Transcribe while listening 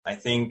I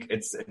think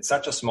it's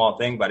such a small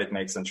thing, but it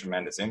makes a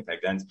tremendous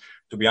impact. And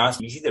to be honest,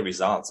 we see the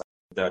results.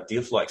 The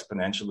deal flow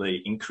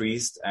exponentially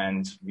increased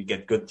and we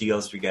get good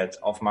deals, we get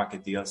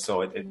off-market deals.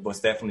 So it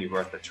was definitely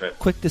worth the trip.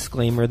 Quick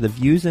disclaimer, the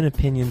views and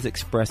opinions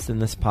expressed in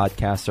this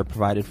podcast are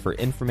provided for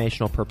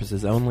informational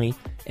purposes only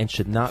and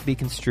should not be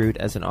construed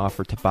as an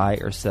offer to buy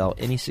or sell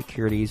any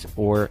securities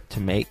or to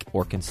make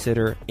or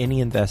consider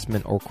any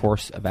investment or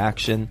course of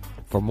action.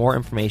 For more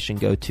information,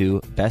 go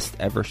to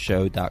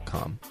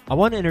bestevershow.com. I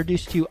want to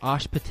introduce to you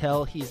Ash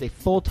Patel. He's a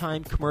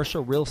full-time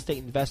commercial real estate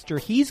investor.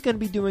 He's going to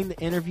be doing the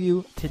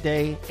interview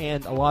today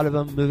and a lot of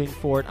them moving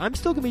forward. I'm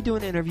still going to be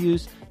doing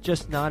interviews,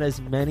 just not as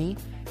many.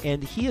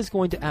 And he is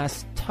going to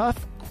ask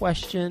tough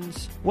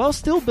questions while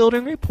still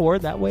building rapport.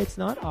 That way it's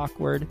not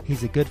awkward.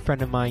 He's a good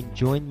friend of mine.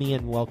 Join me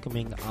in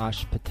welcoming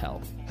Ash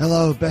Patel.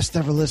 Hello, Best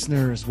Ever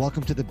listeners.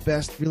 Welcome to the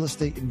Best Real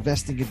Estate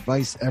Investing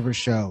Advice Ever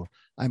show.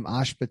 I'm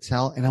Ash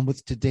Patel, and I'm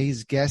with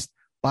today's guest,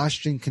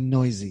 Bastian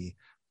Kanoise.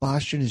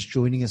 Bastian is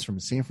joining us from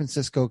San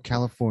Francisco,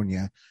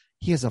 California.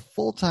 He has a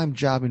full-time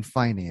job in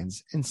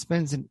finance and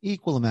spends an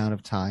equal amount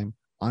of time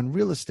on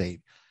real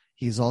estate.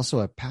 He is also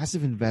a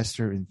passive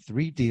investor in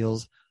 3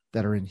 deals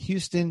that are in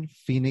Houston,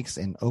 Phoenix,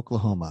 and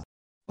Oklahoma.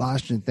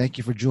 Bastian, thank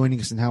you for joining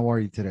us, and how are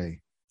you today?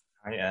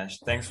 Hi, Ash.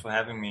 Thanks for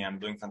having me. I'm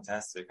doing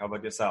fantastic. How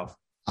about yourself?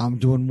 I'm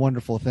doing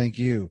wonderful, thank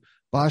you.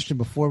 Bastian,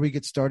 before we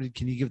get started,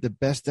 can you give the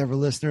Best Ever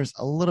listeners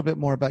a little bit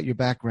more about your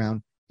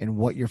background and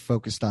what you're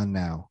focused on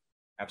now?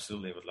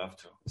 Absolutely, would love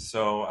to.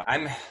 So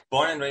I'm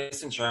born and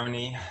raised in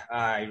Germany.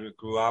 I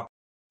grew up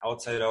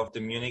outside of the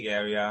Munich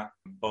area.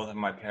 Both of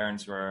my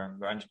parents were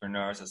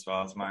entrepreneurs as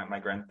well as my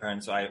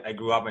grandparents. So I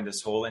grew up in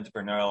this whole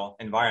entrepreneurial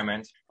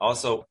environment.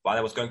 Also, while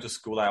I was going to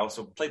school, I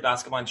also played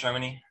basketball in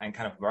Germany and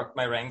kind of worked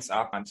my ranks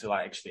up until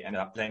I actually ended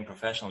up playing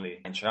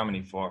professionally in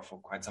Germany for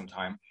quite some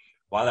time,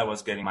 while I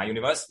was getting my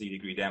university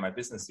degree there, my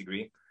business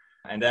degree.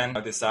 And then I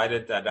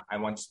decided that I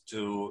wanted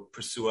to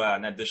pursue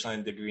an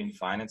additional degree in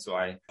finance. So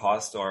I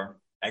paused or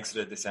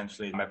exited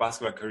essentially my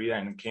basketball career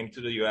and came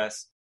to the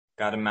US,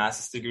 got a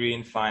master's degree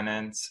in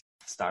finance,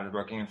 started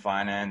working in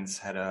finance,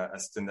 had a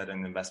stint at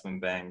an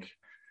investment bank,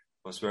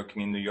 was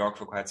working in New York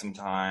for quite some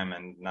time.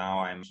 And now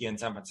I'm here in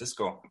San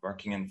Francisco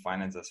working in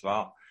finance as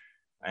well.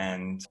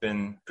 And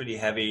been pretty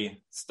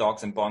heavy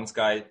stocks and bonds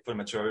guy for the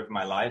majority of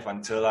my life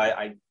until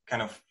I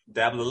kind of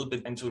dabbled a little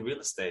bit into real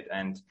estate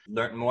and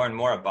learned more and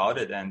more about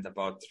it. And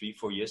about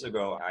 3-4 years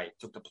ago, I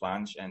took the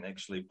plunge and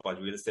actually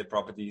bought real estate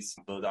properties,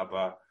 built up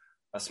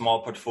a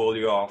small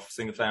portfolio of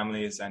single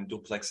families and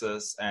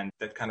duplexes. And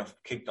that kind of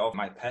kicked off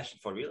my passion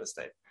for real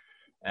estate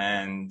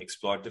and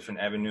explored different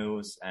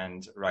avenues.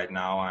 And right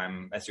now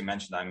as you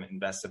mentioned, I'm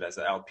invested as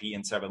an LP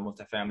in several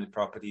multifamily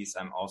properties.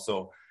 I'm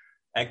also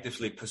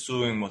actively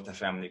pursuing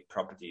multifamily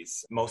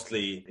properties,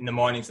 mostly in the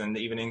mornings and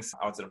the evenings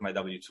outside of my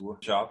W-2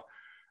 job,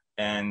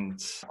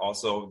 and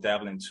also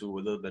dabble into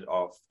a little bit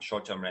of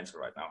short-term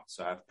rental right now.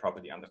 So I have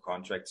property under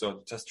contract.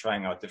 So just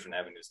trying out different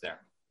avenues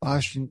there.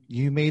 Bastian,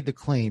 you made the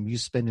claim you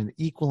spend an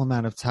equal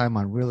amount of time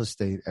on real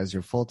estate as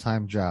your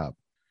full-time job.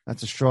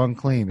 That's a strong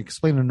claim.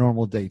 Explain a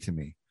normal day to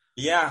me.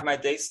 Yeah, my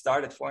days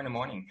start at 4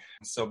 a.m.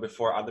 So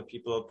before other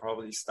people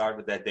probably start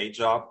with their day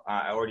job,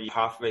 I already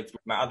halfway through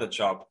my other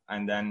job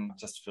and then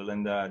just fill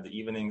in the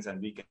evenings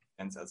and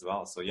weekends as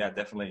well. So yeah,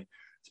 definitely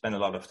spend a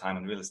lot of time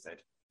on real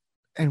estate.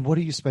 And what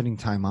are you spending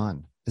time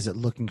on? Is it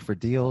looking for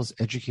deals,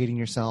 educating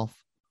yourself?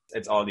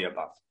 It's all the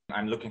above.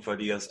 I'm looking for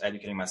deals,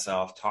 educating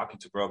myself, talking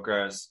to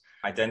brokers,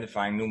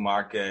 identifying new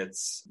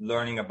markets,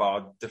 learning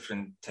about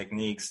different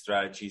techniques,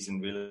 strategies in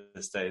real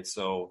estate.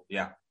 So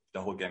yeah, the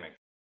whole gamut.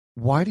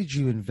 Why did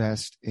you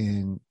invest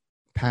in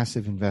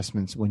passive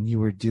investments when you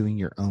were doing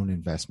your own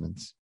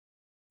investments?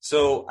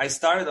 So I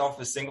started off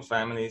with single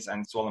families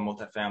and smaller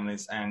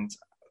multifamilies and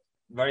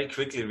very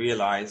quickly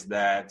realized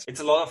that it's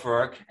a lot of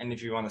work. And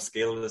if you want to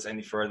scale this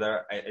any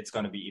further, it's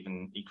going to be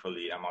even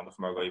equally amount of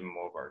work or even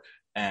more work.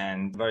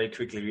 And very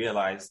quickly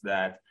realized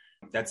that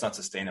that's not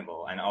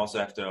sustainable. And I also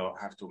have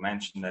to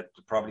mention that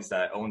the properties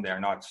that I own, they're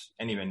not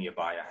anywhere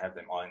nearby. I have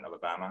them all in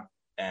Alabama.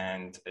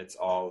 And it's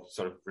all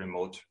sort of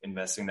remote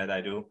investing that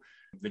I do,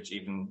 which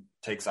even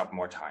takes up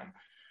more time.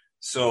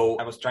 So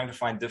I was trying to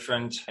find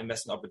different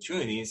investment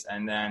opportunities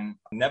and then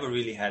never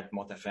really had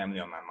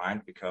multifamily on my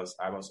mind because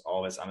I was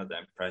always under the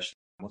impression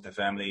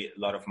multifamily, a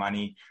lot of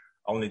money,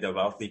 only the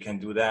wealthy can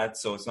do that.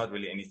 So it's not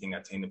really anything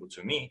attainable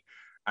to me.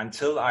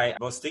 Until I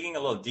was digging a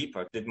little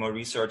deeper, did more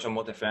research on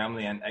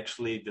multifamily and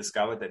actually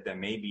discovered that there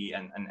may be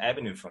an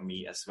avenue for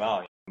me as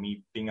well.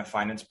 Me being a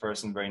finance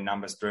person, very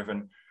numbers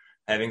driven,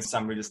 having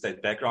some real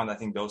estate background, I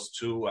think those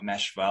two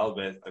mesh well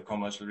with the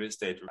commercial real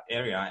estate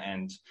area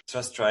and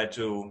just try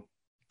to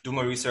do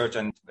more research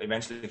and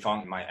eventually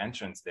found my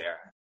entrance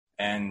there.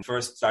 And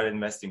first started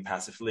investing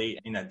passively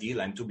in a deal.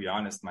 And to be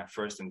honest, my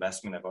first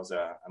investment, that was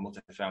a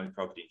multifamily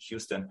property in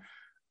Houston.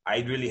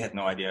 I really had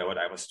no idea what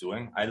I was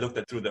doing. I looked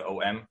at through the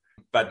OM,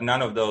 but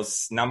none of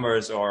those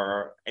numbers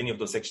or any of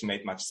those actually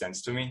made much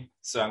sense to me.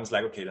 So I was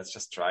like, okay, let's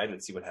just try it.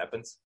 Let's see what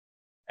happens.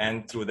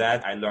 And through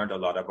that, I learned a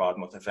lot about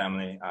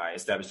multifamily. I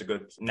established a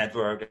good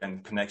network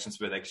and connections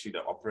with actually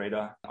the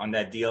operator on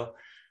that deal.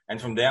 And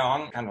from there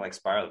on, kind of like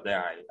spiraled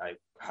there. I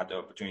had the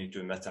opportunity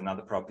to invest in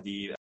another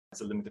property.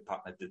 As a limited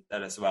partner, did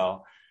that as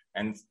well.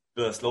 And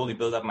slowly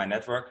build up my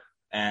network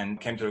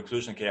and came to the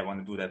conclusion, okay, I want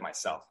to do that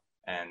myself.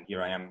 And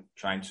here I am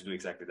trying to do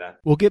exactly that.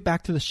 We'll get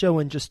back to the show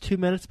in just 2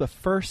 minutes, but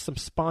first, some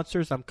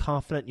sponsors I'm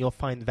confident you'll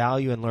find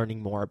value in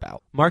learning more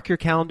about. Mark your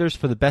calendars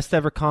for the Best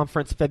Ever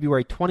Conference,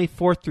 February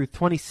 24th through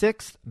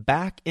 26th,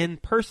 back in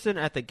person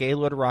at the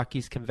Gaylord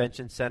Rockies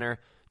Convention Center.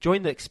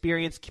 Join the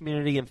experienced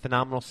community and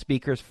phenomenal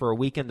speakers for a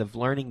weekend of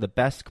learning the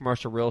best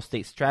commercial real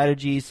estate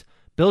strategies,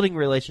 building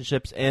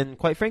relationships, and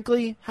quite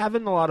frankly,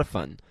 having a lot of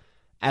fun.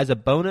 As a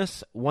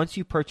bonus, once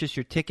you purchase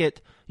your ticket,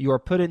 you are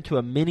put into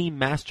a mini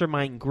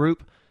mastermind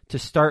group to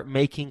start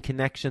making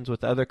connections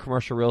with other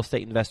commercial real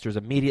estate investors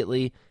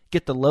immediately.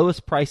 Get the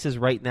lowest prices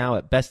right now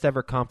at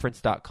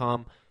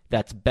besteverconference.com.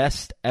 That's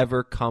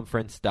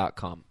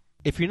besteverconference.com.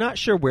 If you're not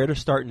sure where to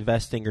start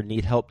investing or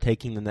need help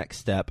taking the next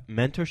step,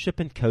 mentorship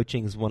and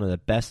coaching is one of the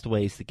best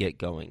ways to get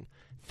going.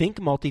 Think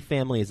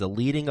Multifamily is a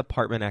leading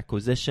apartment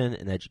acquisition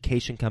and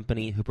education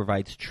company who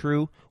provides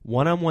true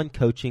one-on-one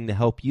coaching to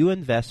help you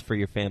invest for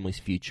your family's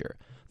future.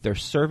 Their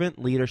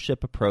servant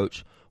leadership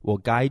approach will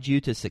guide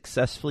you to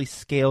successfully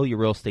scale your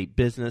real estate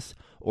business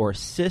or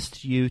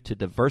assist you to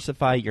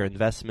diversify your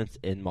investments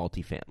in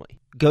multifamily.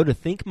 Go to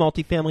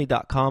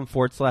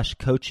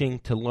thinkmultifamily.com/coaching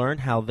to learn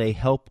how they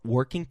help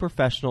working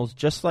professionals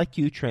just like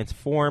you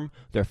transform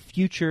their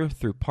future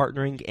through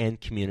partnering and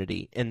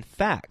community. In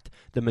fact,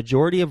 the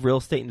majority of real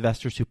estate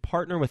investors who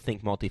partner with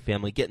Think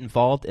Multifamily get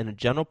involved in a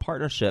general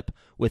partnership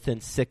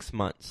within 6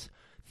 months.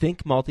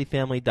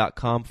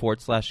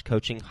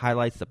 thinkmultifamily.com/coaching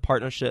highlights the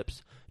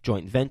partnerships,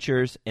 joint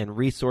ventures, and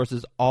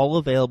resources all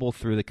available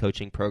through the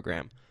coaching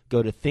program.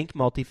 Go to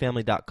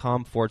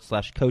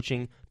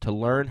thinkmultifamily.com/coaching to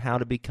learn how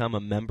to become a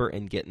member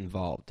and get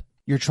involved.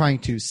 You're trying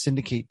to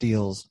syndicate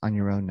deals on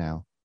your own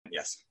now.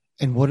 Yes.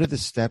 And what are the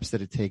steps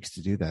that it takes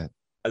to do that?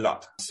 A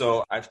lot.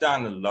 So I've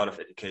done a lot of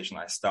education.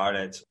 I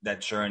started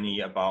that journey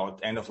about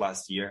end of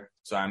last year.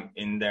 So I'm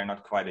in there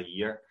not quite a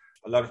year.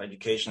 A lot of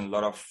education, a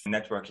lot of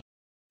networking.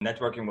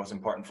 Networking was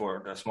important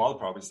for the small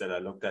properties that I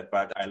looked at,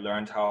 but I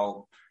learned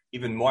how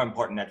even more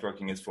important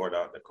networking is for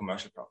the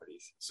commercial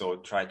properties. So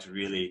try to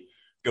really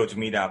go to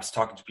meetups,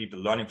 talking to people,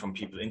 learning from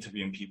people,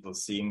 interviewing people,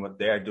 seeing what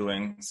they're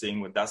doing,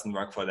 seeing what doesn't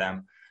work for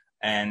them.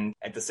 And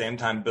at the same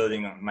time,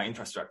 building my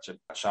infrastructure,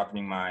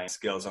 sharpening my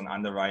skills on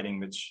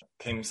underwriting, which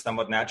came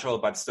somewhat natural,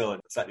 but still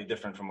slightly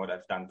different from what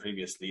I've done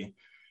previously.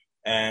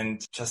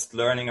 And just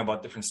learning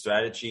about different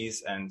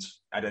strategies and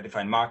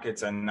identifying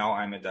markets. And now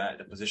I'm at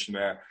a position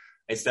where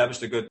I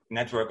established a good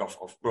network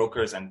of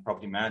brokers and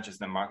property managers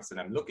in the markets that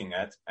I'm looking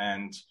at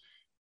and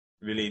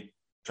really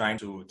trying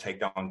to take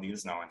down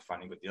deals now and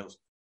finding good deals.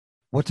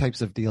 What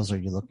types of deals are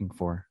you looking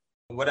for?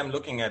 What I'm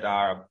looking at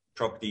are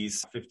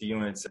properties, 50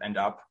 units and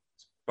up,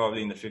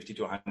 probably in the 50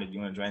 to 100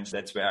 unit range.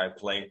 That's where I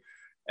play.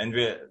 And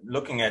we're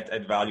looking at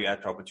value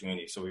add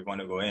opportunities. So we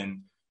want to go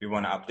in, we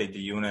want to update the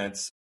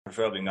units,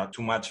 preferably not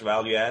too much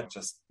value add,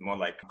 just more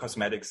like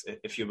cosmetics,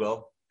 if you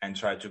will, and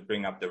try to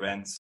bring up the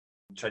rents,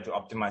 try to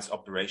optimize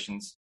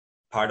operations.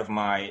 Part of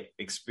my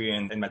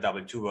experience in my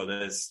W2 world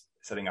is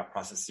setting up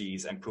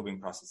processes, improving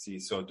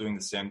processes. So doing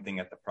the same thing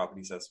at the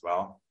properties as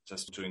well,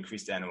 just to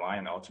increase the NOI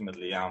and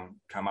ultimately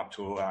come up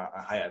to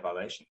a higher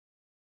evaluation.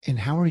 And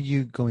how are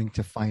you going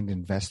to find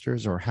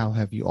investors, or how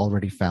have you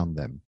already found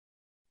them?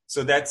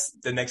 So that's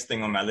the next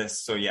thing on my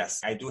list. So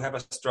yes, I do have a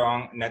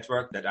strong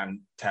network that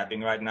I'm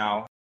tapping right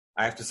now.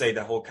 I have to say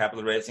the whole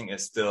capital raising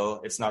is still,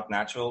 it's not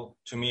natural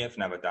to me. I've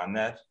never done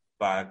that.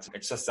 But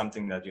it's just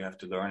something that you have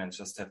to learn and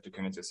just have to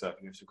commit yourself.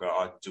 You have to go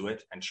out, do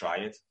it, and try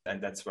it. And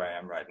that's where I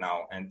am right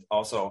now. And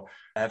also,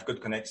 I have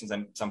good connections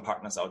and some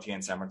partners out here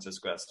in San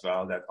Francisco as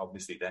well that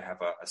obviously they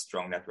have a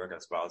strong network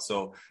as well.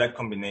 So that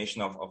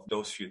combination of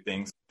those few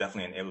things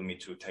definitely enabled me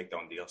to take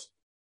down deals.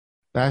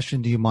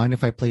 Bastian, do you mind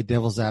if I play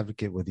devil's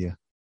advocate with you?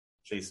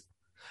 Please.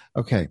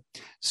 Okay.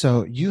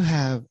 So you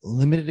have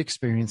limited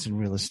experience in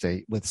real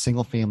estate with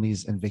single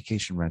families and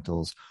vacation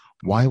rentals.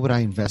 Why would I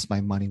invest my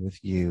money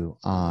with you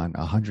on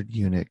a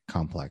 100-unit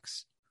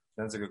complex?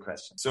 That's a good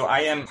question. So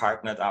I am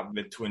partnered up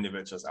with two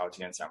individuals out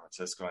here in San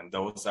Francisco, and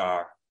those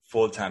are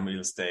full-time real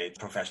estate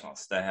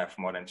professionals. They have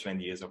more than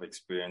 20 years of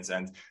experience,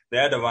 and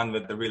they're the one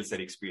with the real estate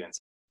experience.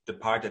 The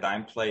part that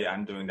I'm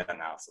doing the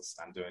analysis.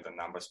 I'm doing the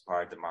numbers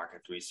part, the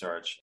market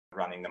research,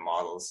 running the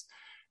models.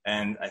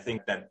 And I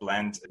think that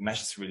blend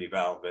meshes really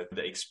well with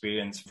the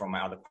experience from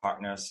my other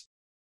partners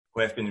who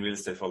have been in real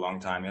estate for a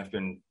long time, have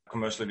been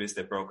commercial real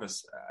estate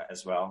brokers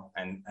as well,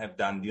 and have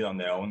done deal on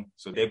their own.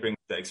 So they bring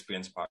the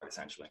experience part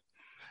essentially.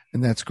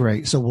 And that's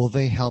great. So will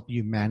they help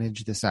you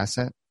manage this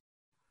asset?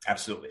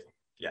 Absolutely.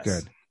 Yes.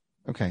 Good.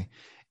 Okay.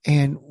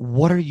 And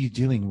what are you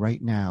doing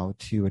right now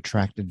to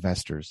attract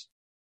investors?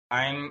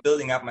 I'm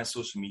building up my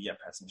social media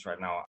presence right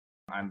now.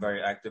 I'm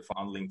very active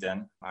on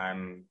LinkedIn.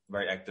 I'm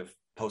very active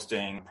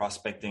posting,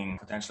 prospecting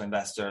potential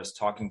investors,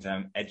 talking to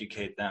them,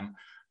 educate them.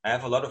 I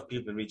have a lot of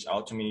people reach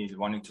out to me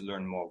wanting to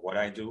learn more what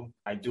I do.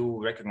 I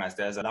do recognize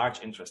there's a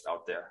large interest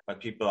out there, but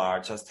people are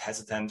just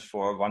hesitant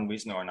for one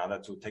reason or another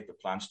to take the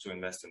plunge to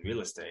invest in real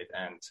estate.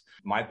 And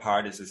my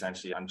part is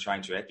essentially I'm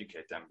trying to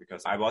educate them,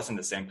 because I was in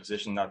the same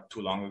position not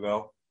too long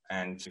ago,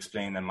 and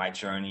explaining them my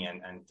journey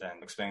and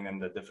explaining them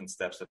the different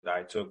steps that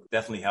I took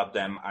definitely helped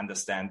them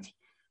understand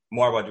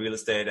more about real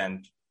estate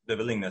and the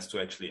willingness to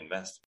actually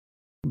invest.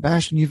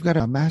 Bastian, you've got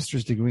a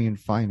master's degree in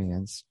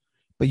finance,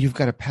 but you've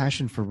got a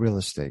passion for real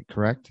estate,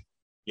 correct?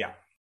 Yeah.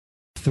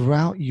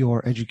 Throughout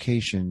your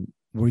education,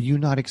 were you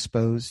not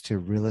exposed to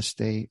real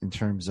estate in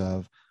terms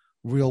of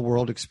real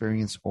world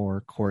experience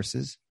or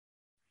courses,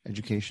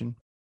 education?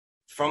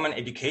 From an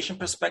education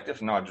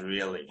perspective, not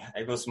really.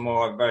 It was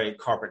more very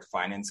corporate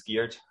finance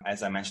geared.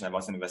 As I mentioned, I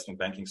was in investment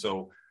banking.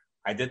 So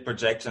I did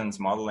projections,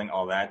 modeling,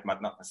 all that,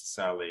 but not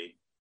necessarily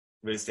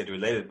real estate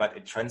related, but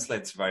it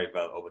translates very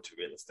well over to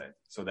real estate.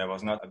 So there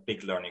was not a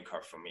big learning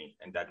curve for me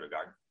in that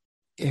regard.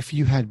 If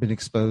you had been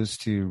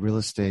exposed to real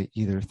estate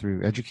either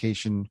through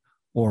education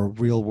or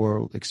real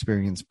world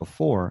experience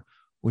before,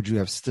 would you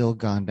have still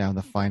gone down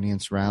the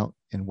finance route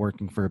and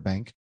working for a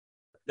bank?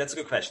 That's a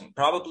good question.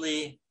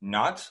 Probably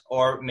not,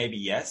 or maybe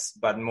yes,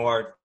 but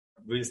more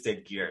real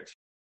estate geared.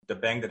 The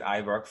bank that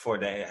I work for,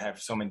 they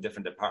have so many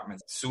different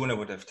departments. Soon I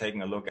would have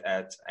taken a look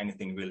at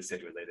anything real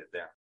estate related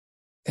there.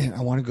 And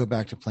I want to go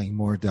back to playing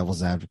more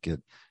devil's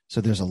advocate.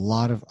 So there's a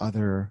lot of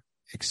other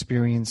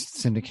experienced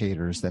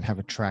syndicators that have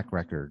a track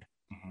record.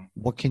 Mm-hmm.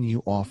 What can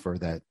you offer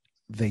that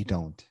they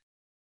don't?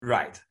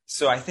 Right.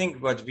 So I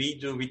think what we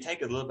do, we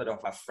take a little bit of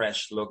a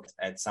fresh look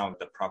at some of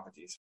the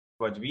properties.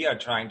 What we are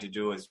trying to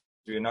do is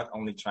we're not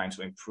only trying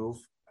to improve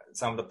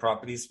some of the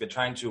properties, we're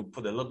trying to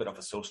put a little bit of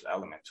a social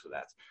element to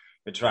that.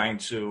 We're trying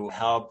to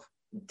help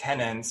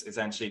tenants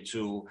essentially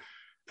to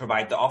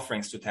provide the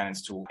offerings to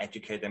tenants to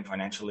educate them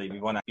financially.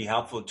 We want to be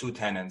helpful to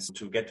tenants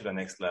to get to the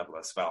next level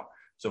as well.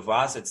 So for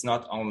us, it's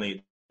not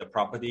only the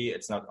property,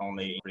 it's not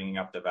only bringing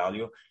up the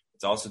value,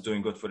 it's also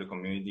doing good for the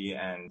community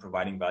and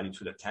providing value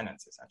to the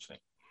tenants essentially.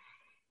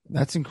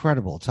 That's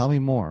incredible. Tell me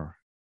more.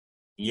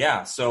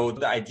 Yeah, so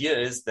the idea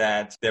is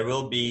that there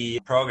will be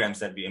programs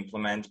that we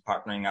implement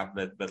partnering up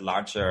with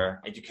larger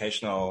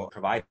educational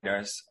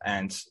providers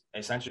and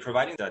essentially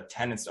providing the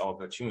tenants the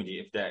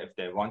opportunity if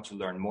they want to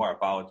learn more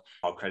about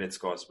how credit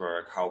scores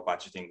work, how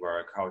budgeting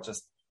work, how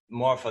just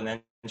more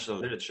financial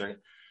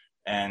literature,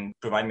 and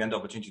providing them the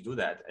opportunity to do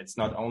that. It's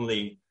not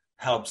only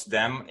helps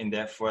them in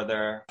their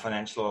further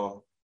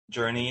financial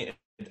journey,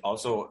 it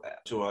also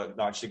to a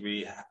large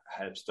degree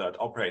helps the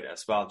operator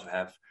as well to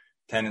have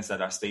tenants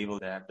that are stable,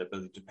 they have the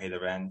ability to pay the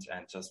rent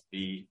and just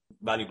be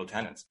valuable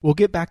tenants. We'll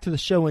get back to the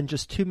show in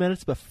just 2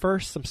 minutes, but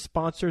first, some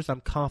sponsors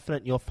I'm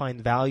confident you'll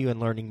find value in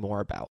learning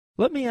more about.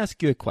 Let me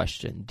ask you a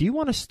question. Do you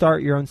want to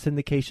start your own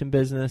syndication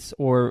business,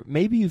 or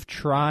maybe you've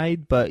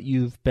tried but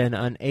you've been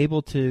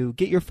unable to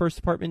get your first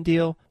apartment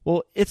deal?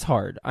 Well, it's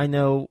hard. I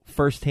know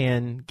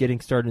firsthand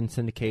getting started in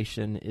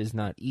syndication is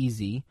not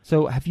easy.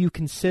 So have you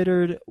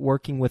considered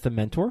working with a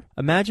mentor?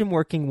 Imagine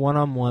working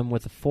one-on-one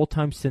with a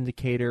full-time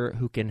syndicator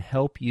who can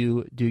help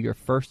you do your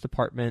first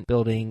apartment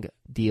building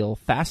deal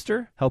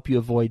faster, help you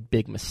avoid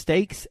big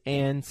mistakes,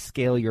 and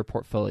scale your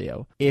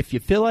portfolio. If you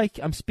feel like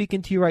I'm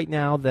speaking to you right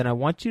now, then I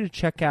want you to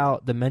check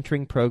out the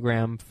mentoring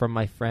program from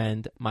my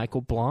friend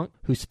Michael Blanc,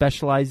 who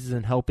specializes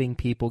in helping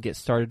people get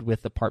started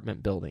with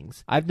apartment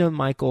buildings. I've known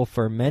Michael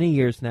for many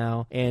years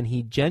now, and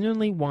he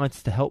genuinely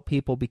wants to help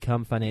people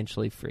become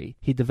financially free.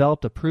 He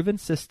developed a proven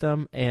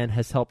system and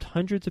has helped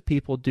hundreds of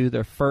people do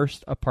their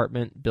first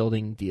apartment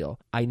building deal.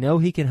 I know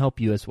he can help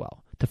you as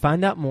well. To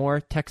find out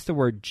more, text the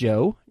word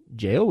Joe,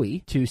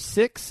 J-O-E, to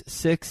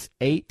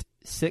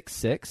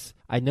 66866.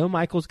 I know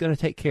Michael's going to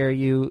take care of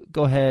you.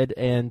 Go ahead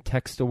and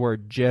text the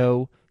word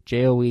Joe,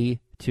 J-O-E,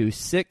 to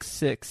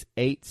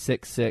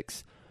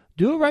 66866.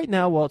 Do it right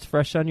now while it's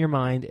fresh on your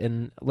mind,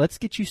 and let's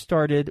get you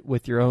started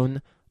with your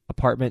own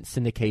apartment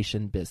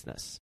syndication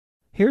business.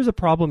 Here's a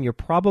problem you're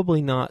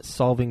probably not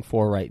solving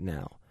for right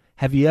now.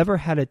 Have you ever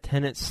had a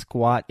tenant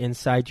squat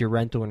inside your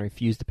rental and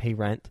refuse to pay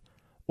rent?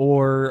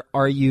 Or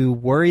are you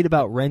worried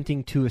about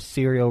renting to a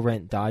serial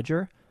rent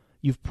dodger?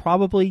 You've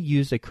probably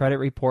used a credit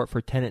report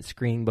for tenant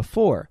screening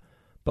before,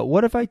 but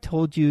what if I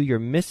told you you're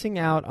missing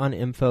out on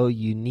info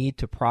you need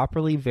to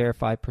properly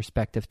verify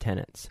prospective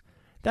tenants?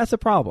 That's a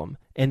problem,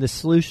 and the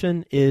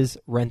solution is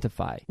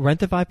Rentify.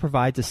 Rentify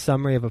provides a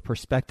summary of a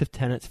prospective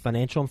tenant's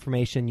financial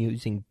information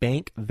using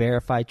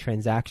bank-verified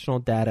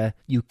transactional data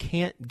you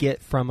can't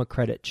get from a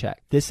credit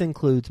check. This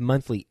includes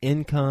monthly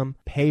income,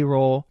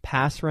 payroll,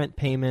 past rent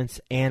payments,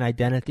 and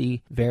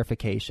identity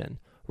verification.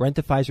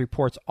 Rentify's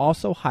reports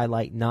also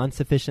highlight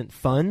non-sufficient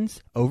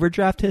funds,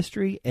 overdraft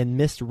history, and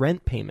missed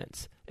rent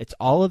payments. It's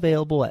all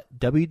available at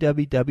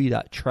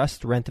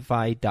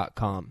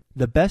www.trustrentify.com.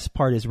 The best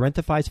part is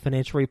Rentify's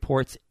financial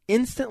reports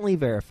instantly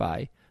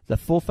verify the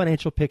full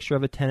financial picture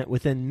of a tenant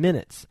within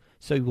minutes,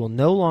 so you will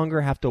no longer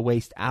have to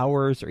waste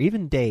hours or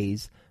even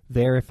days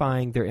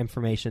verifying their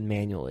information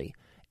manually.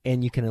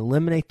 And you can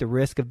eliminate the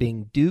risk of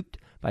being duped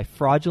by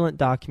fraudulent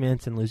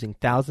documents and losing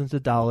thousands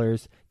of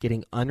dollars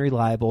getting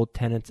unreliable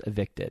tenants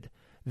evicted.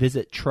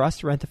 Visit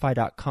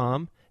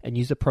trustrentify.com and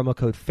use the promo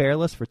code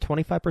FAIRLESS for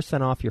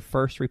 25% off your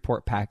first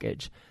report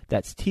package.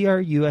 That's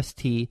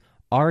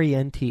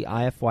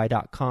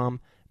trustrentify.com.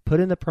 Put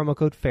in the promo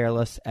code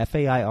FAIRLESS,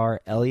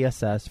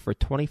 FAIRLESS, for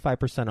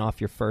 25% off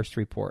your first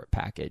report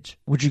package.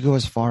 Would you go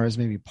as far as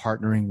maybe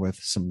partnering with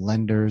some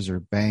lenders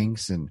or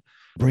banks and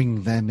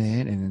bring them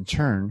in, and in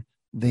turn,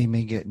 they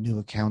may get new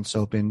accounts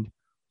opened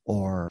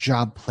or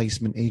job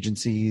placement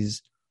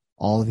agencies,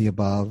 all of the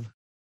above?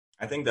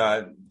 I think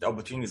the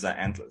opportunities are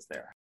endless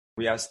there.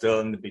 We are still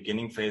in the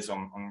beginning phase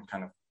on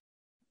kind of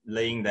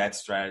laying that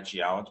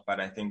strategy out, but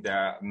I think there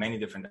are many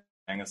different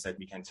angles that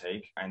we can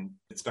take, and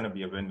it's going to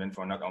be a win-win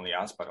for not only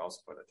us, but also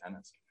for the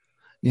tenants.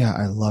 Yeah,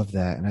 I love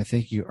that. And I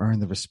think you earn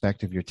the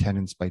respect of your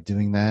tenants by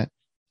doing that.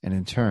 And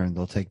in turn,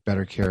 they'll take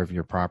better care of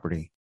your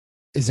property.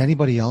 Is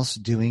anybody else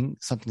doing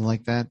something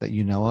like that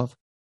you know of?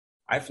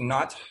 I've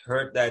not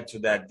heard that to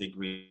that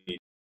degree.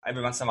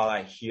 Every once in a while,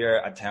 I hear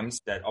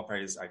attempts that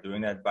operators are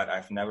doing that, but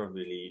I've never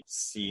really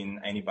seen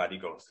anybody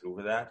go through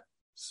with that.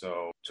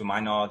 So to my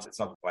knowledge, it's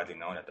not widely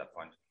known at that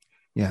point.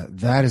 Yeah,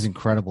 that is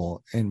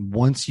incredible. And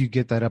once you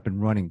get that up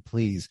and running,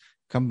 please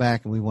come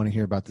back and we want to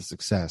hear about the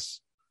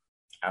success.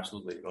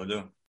 Absolutely, will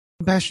do.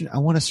 Bastian, I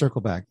want to circle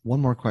back.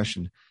 One more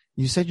question.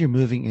 You said you're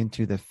moving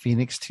into the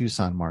Phoenix,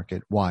 Tucson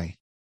market. Why?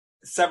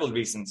 Several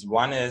reasons.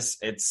 One is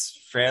it's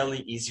fairly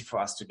easy for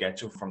us to get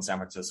to from San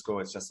Francisco.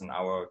 It's just an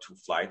hour or two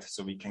flight,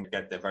 so we can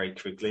get there very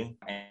quickly.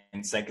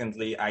 And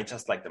secondly, I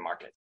just like the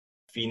market.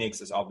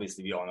 Phoenix is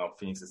obviously, we all know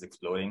Phoenix is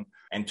exploding.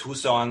 And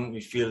Tucson, we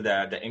feel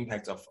the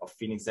impact of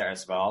Phoenix there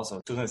as well.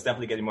 So Tucson is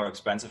definitely getting more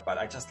expensive, but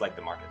I just like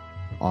the market.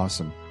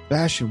 Awesome.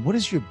 Bastian, what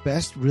is your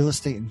best real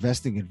estate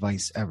investing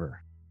advice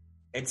ever?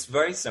 It's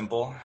very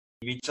simple.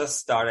 We just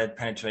started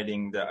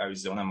penetrating the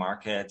Arizona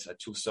market,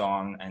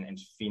 Tucson and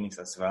Phoenix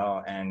as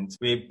well. And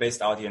we're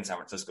based out here in San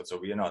Francisco, so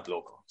we are not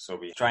local. So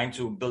we're trying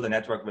to build a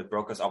network with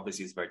brokers.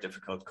 Obviously, it's very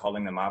difficult.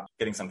 Calling them up,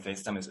 getting some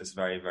FaceTime is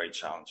very, very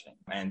challenging.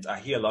 And I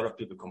hear a lot of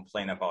people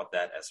complain about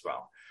that as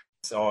well.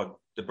 So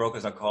the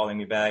brokers are calling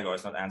me back or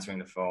it's not answering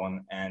the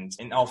phone. And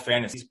in all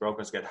fairness, these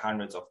brokers get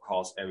hundreds of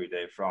calls every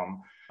day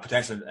from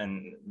potential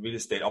and real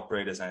estate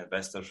operators and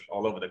investors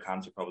all over the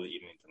country, probably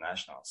even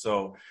international.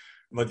 So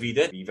what we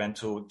did, we went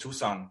to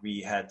Tucson.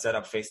 We had set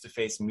up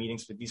face-to-face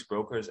meetings with these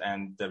brokers,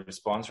 and the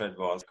response rate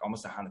was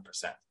almost 100%.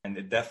 And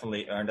it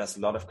definitely earned us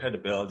a lot of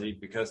credibility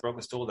because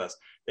brokers told us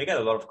they get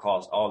a lot of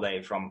calls all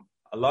day from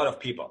a lot of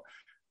people,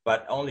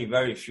 but only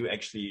very few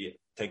actually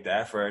take the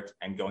effort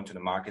and go into the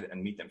market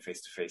and meet them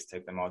face-to-face,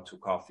 take them out to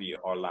coffee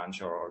or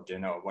lunch or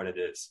dinner or what it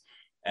is.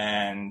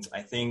 And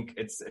I think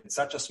it's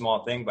such a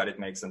small thing, but it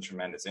makes a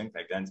tremendous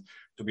impact. And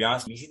to be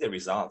honest, we see the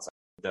results.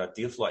 The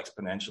deal flow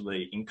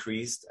exponentially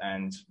increased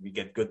and we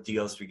get good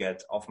deals, we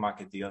get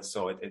off-market deals.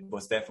 So it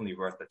was definitely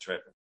worth the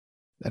trip.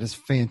 That is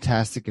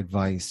fantastic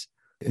advice.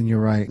 And you're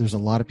right. There's a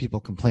lot of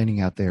people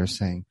complaining out there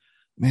saying,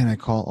 man, I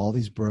call all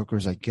these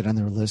brokers, I get on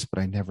their list,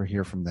 but I never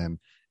hear from them.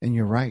 And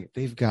you're right.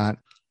 They've got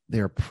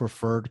their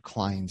preferred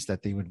clients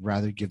that they would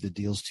rather give the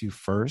deals to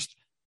first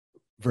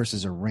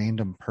versus a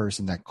random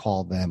person that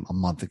called them a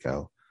month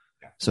ago.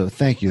 Yeah. So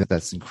thank you.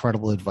 That's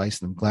incredible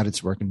advice. And I'm glad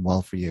it's working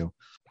well for you.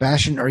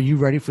 Bastian, are you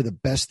ready for the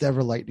best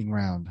ever lightning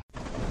round?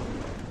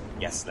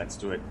 Yes, let's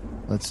do it.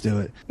 Let's do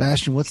it.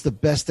 Bastian, what's the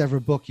best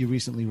ever book you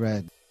recently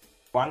read?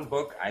 One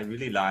book I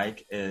really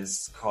like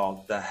is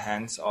called The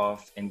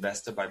Hands-Off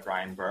Investor by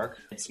Brian Burke.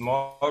 It's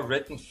more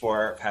written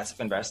for passive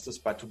investors,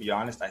 but to be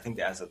honest, I think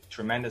there's a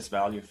tremendous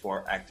value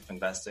for active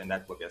investor in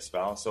that book as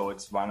well. So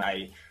it's one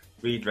I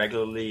read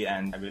regularly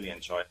and I really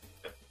enjoy it.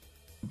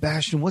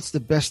 Bastian, what's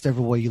the best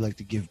ever way you like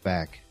to give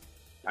back?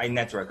 I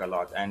network a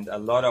lot, and a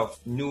lot of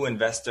new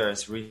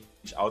investors reach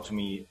out to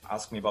me,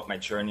 ask me about my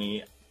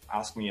journey,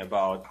 ask me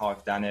about how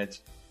I've done it,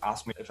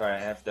 ask me if I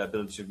have the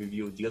ability to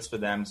review deals for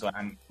them. So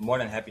I'm more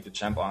than happy to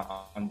jump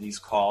on these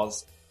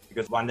calls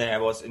because one day I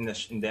was in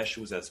their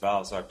shoes as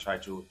well. So I've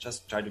tried to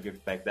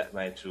give back that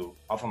way, to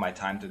offer my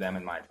time to them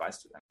and my advice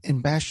to them.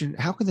 And Bastian,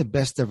 how can the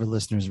best ever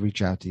listeners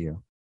reach out to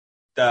you?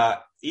 The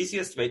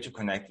easiest way to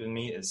connect with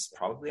me is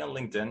probably on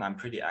LinkedIn. I'm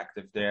pretty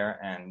active there.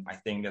 And I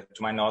think that,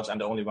 to my knowledge, I'm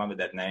the only one with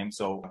that name.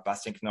 So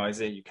Bastian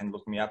Knoise, you can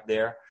look me up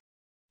there.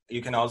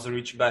 You can also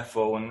reach me by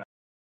phone,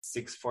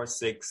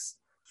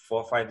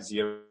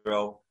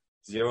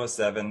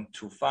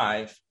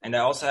 646-450-0725. And I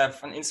also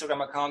have an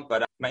Instagram account,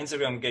 but my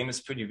Instagram game is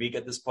pretty weak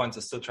at this point. So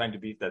still trying to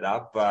beat that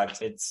up,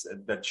 but it's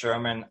the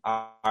German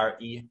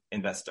RE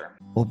Investor.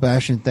 Well,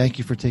 Bastian, thank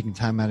you for taking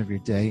time out of your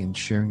day and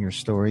sharing your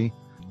story.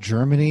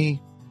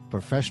 Germany,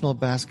 professional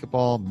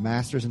basketball,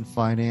 masters in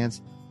finance,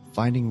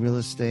 finding real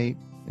estate,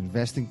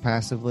 investing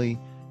passively,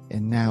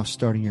 and now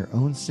starting your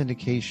own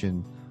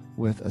syndication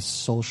with a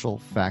social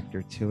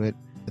factor to it.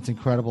 It's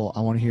incredible.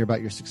 I want to hear about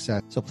your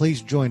success. So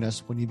please join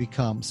us when you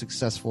become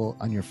successful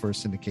on your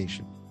first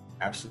syndication.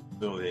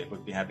 Absolutely.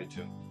 Would be happy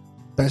to.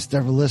 Best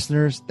ever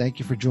listeners, thank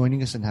you for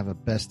joining us and have a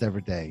best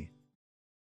ever day.